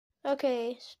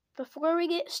Okay, before we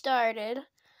get started,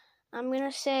 I'm going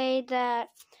to say that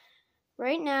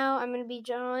right now I'm going to be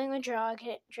drawing a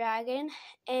dragon,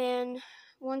 and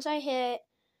once I hit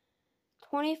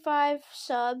 25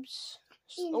 subs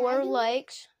or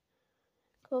likes,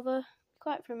 Kova,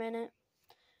 quiet for a minute.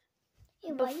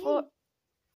 Before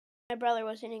my brother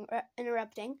was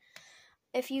interrupting,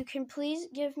 if you can please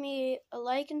give me a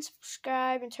like and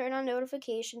subscribe and turn on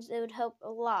notifications, it would help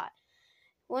a lot.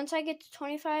 Once I get to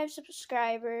 25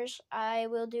 subscribers, I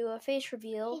will do a face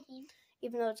reveal,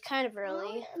 even though it's kind of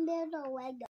early.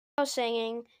 I was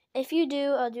saying, if you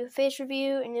do, I'll do a face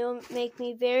review, and it'll make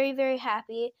me very, very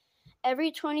happy.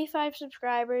 Every 25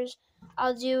 subscribers,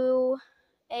 I'll do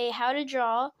a how to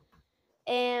draw,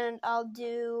 and I'll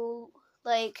do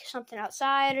like something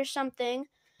outside or something,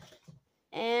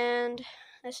 and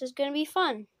this is going to be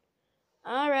fun.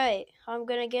 Alright, I'm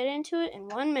going to get into it in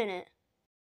 1 minute.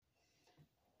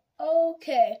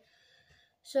 Okay,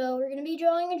 so we're going to be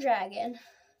drawing a dragon.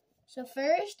 So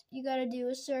first, you got to do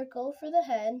a circle for the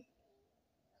head.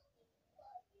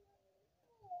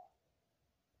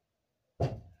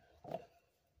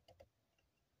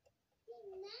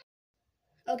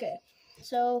 Okay,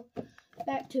 so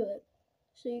back to it.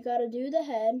 So you got to do the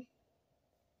head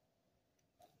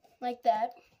like that.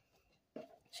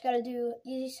 Just got to do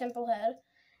easy, simple head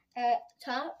at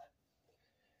the top.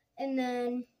 And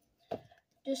then,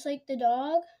 just like the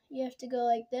dog, you have to go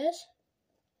like this.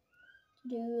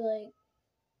 Do like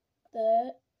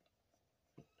that.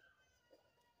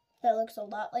 That looks a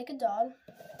lot like a dog.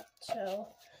 So,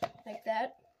 like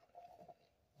that.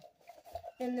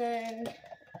 And then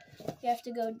you have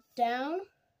to go down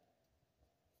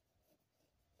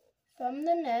from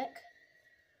the neck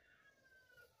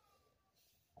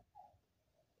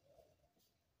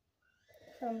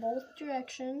from both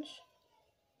directions,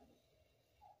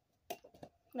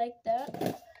 like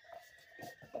that.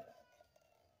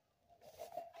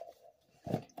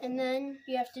 And then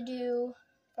you have to do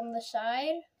from the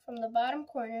side, from the bottom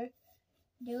corner,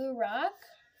 do a rock.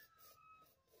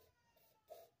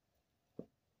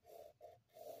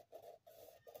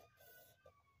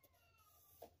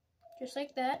 Just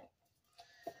like that.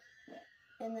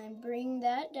 And then bring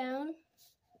that down.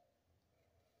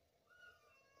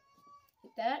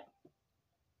 Like that.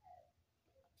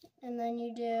 And then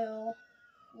you do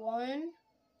 1,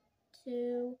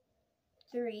 2,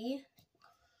 3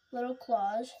 little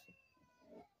claws.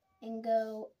 And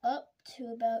go up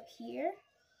to about here.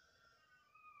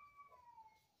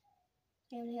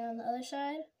 Same thing on the other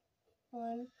side.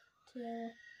 1, 2,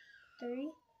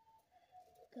 3.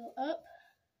 Go up.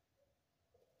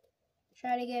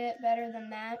 Try to get it better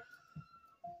than that.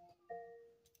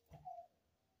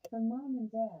 For Mom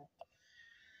and Dad,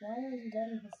 why are you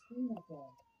letting the screen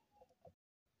again?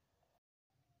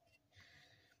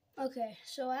 Okay,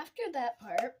 so after that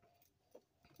part,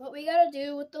 what we gotta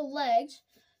do with the legs,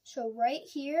 so right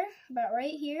here, about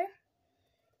right here,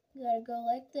 you gotta go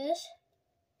like this.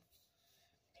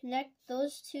 Connect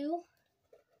those two.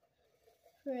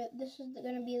 This is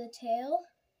gonna be the tail.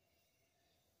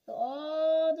 Go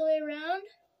all the way around.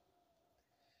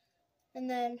 And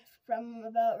then from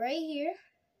about right here,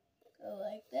 go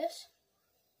like this.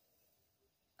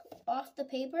 Go off the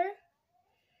paper.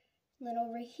 And then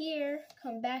over here,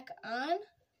 come back on.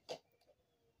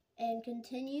 And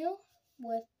continue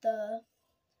with the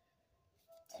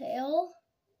tail.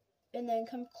 And then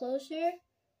come closer,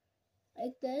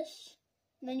 like this.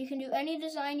 And then you can do any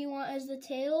design you want as the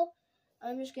tail.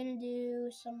 I'm just going to do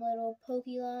some little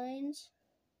pokey lines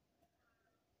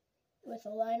with a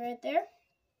line right there.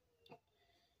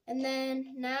 And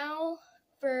then now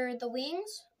for the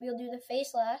wings, we'll do the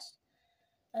face last.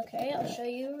 Okay, I'll show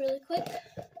you really quick.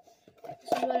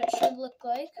 This is what it should look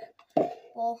like.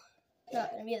 Well, not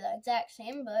going to be the exact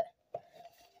same, but.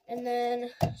 And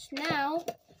then now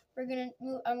I'm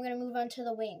going to move on to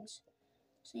the wings.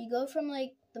 So you go from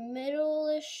like the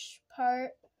middle-ish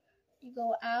part, you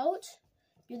go out,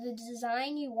 do the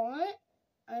design you want.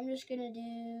 I'm just going to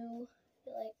do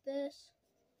it like this.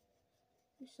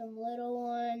 Do some little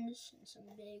ones and some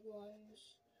big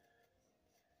ones.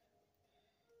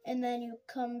 And then you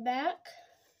come back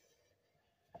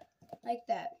like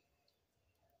that.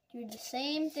 Do the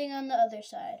same thing on the other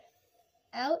side.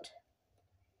 Out,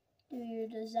 do your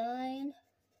design,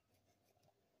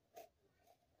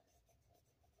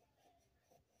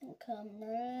 and come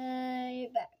right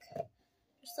back.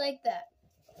 Just like that.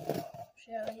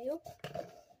 Show you.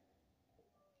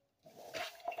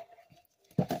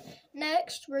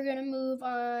 Next, we're going to move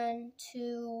on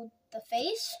to the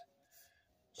face.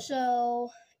 So,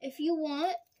 if you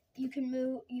want, you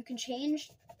can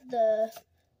change the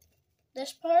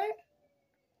this part.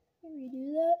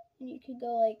 Redo that, and you could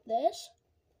go like this.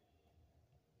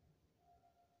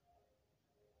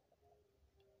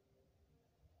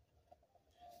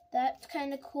 That's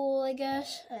kind of cool, I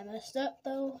guess. I messed up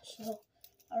though, so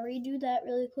I'll redo that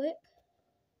really quick.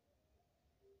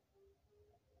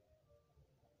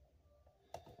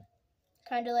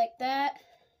 Kind of like that.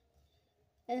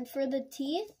 And for the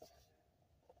teeth,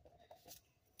 it's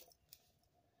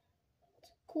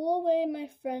a cool way my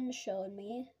friend showed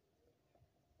me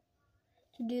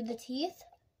to do the teeth.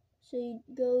 So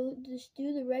you just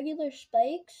do the regular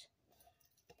spikes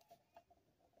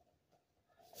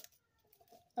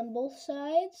on both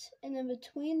sides, and then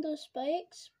between those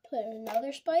spikes, put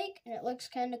another spike, and it looks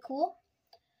kind of cool.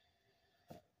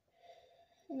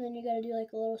 And then you gotta do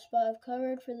like a little spot of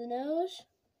covered for the nose.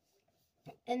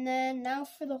 And then now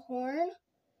for the horn,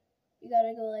 you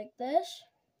gotta go like this.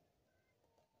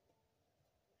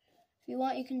 If you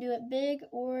want, you can do it big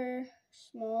or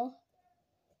small.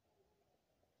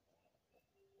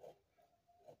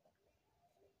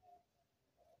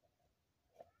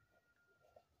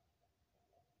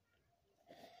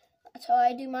 That's how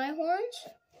I do my horns.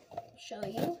 I'll show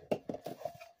you.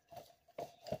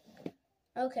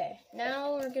 Okay,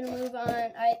 now we're gonna move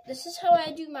on. This is how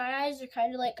I do my eyes. They're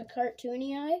kind of like a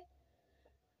cartoony eye.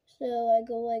 So I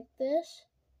go like this.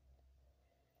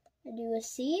 I do a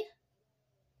C.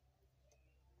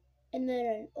 And then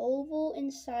an oval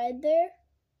inside there.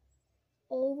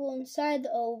 Oval inside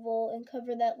the oval, and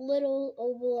cover that little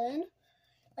oval in.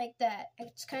 Like that.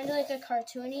 It's kind of like a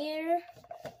cartoonier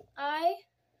eye,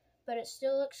 but it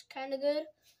still looks kind of good.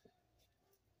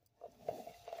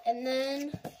 And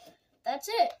then that's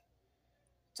it.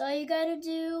 That's all you gotta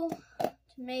do to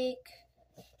make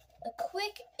a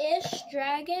quick-ish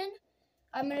dragon.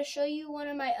 I'm gonna show you one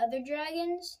of my other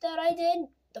dragons that I did.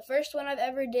 The first one I've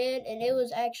ever did, and it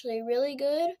was actually really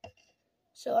good.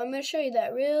 So I'm gonna show you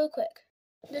that real quick.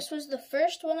 This was the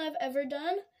first one I've ever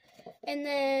done. And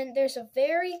then there's a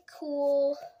very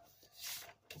cool,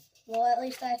 well, at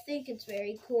least I think it's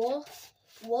very cool,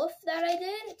 wolf that I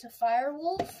did. It's a fire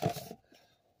wolf.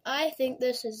 I think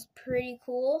this is pretty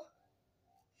cool.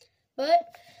 But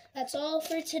that's all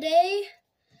for today,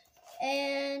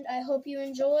 and I hope you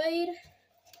enjoyed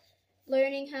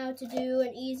learning how to do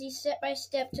an easy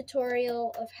step-by-step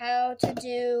tutorial of how to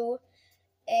do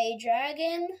a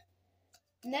dragon.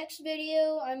 Next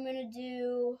video, I'm going to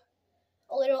do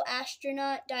a little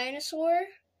astronaut dinosaur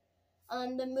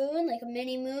on the moon, like a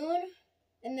mini moon,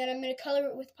 and then I'm going to color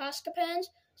it with Posca pens,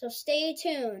 so stay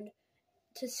tuned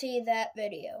to see that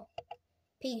video.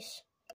 Peace.